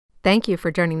Thank you for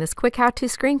joining this quick how-to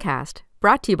screencast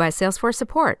brought to you by Salesforce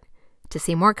Support. To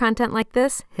see more content like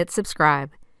this, hit subscribe.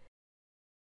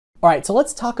 All right, so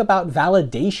let's talk about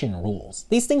validation rules.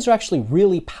 These things are actually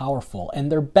really powerful,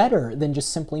 and they're better than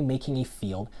just simply making a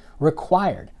field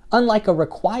required. Unlike a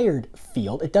required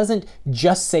field, it doesn't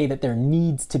just say that there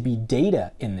needs to be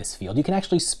data in this field. You can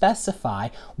actually specify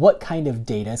what kind of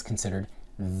data is considered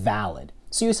valid.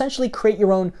 So you essentially create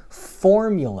your own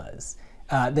formulas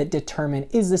that determine,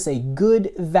 is this a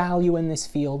good value in this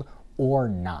field or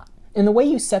not? And the way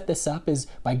you set this up is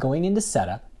by going into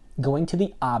Setup, going to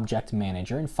the Object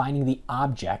Manager, and finding the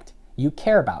object you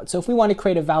care about. So if we want to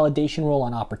create a validation rule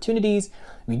on opportunities,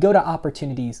 we go to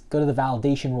Opportunities, go to the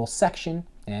Validation Rule section,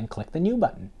 and click the New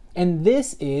button. And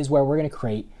this is where we're going to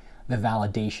create the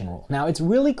validation rule. Now, it's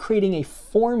really creating a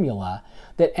formula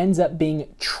that ends up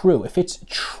being true. If it's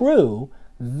true,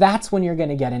 that's when you're going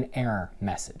to get an error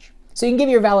message. So you can give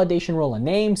your validation rule a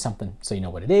name, something so you know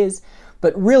what it is,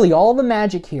 but really all the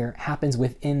magic here happens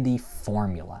within the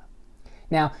formula.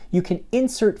 Now, you can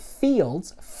insert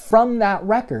fields from that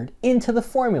record into the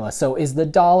formula. So is the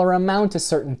dollar amount a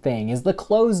certain thing? Is the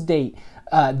close date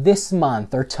this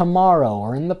month or tomorrow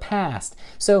or in the past?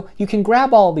 So you can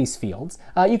grab all these fields.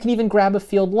 You can even grab a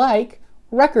field like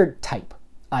record type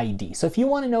ID. So if you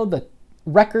want to know the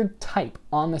record type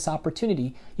on this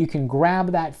opportunity, you can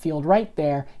grab that field right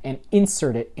there and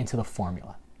insert it into the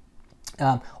formula.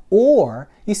 Or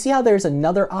you see how there's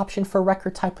another option for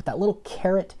record type with that little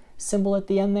caret symbol at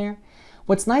the end there?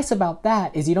 What's nice about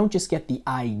that is you don't just get the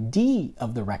ID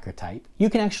of the record type, you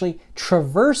can actually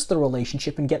traverse the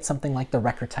relationship and get something like the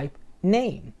record type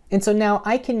name. And so now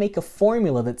I can make a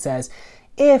formula that says,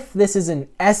 if this is an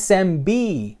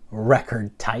SMB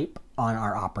record type on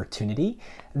our opportunity,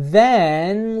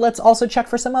 then let's also check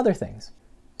for some other things.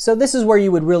 So this is where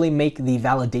you would really make the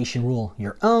validation rule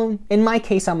your own. In my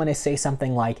case, I'm going to say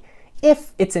something like,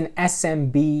 if it's an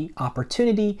SMB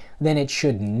opportunity, then it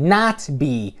should not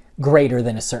be greater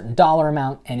than a certain dollar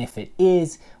amount. And if it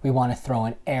is, we want to throw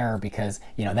an error because,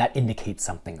 that indicates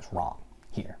something's wrong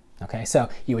here. Okay, so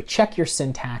you would check your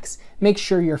syntax, make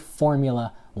sure your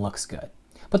formula looks good.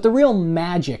 But the real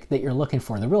magic that you're looking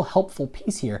for, the real helpful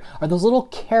piece here, are those little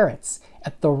carets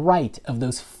at the right of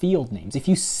those field names. If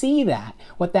you see that,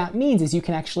 what that means is you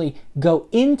can actually go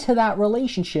into that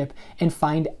relationship and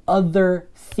find other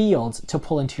fields to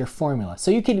pull into your formula.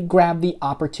 So you could grab the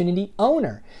opportunity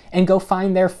owner and go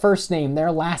find their first name,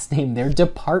 their last name, their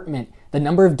department, the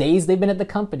number of days they've been at the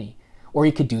company. Or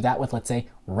you could do that with, let's say,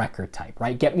 record type,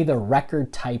 right? Get me the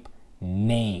record type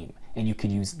name, and you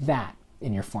could use that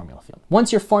in your formula field.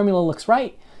 Once your formula looks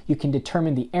right, you can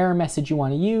determine the error message you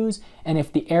want to use, and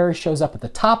if the error shows up at the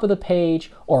top of the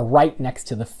page or right next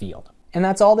to the field. And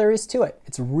that's all there is to it.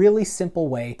 It's a really simple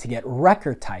way to get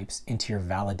record types into your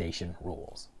validation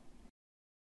rules.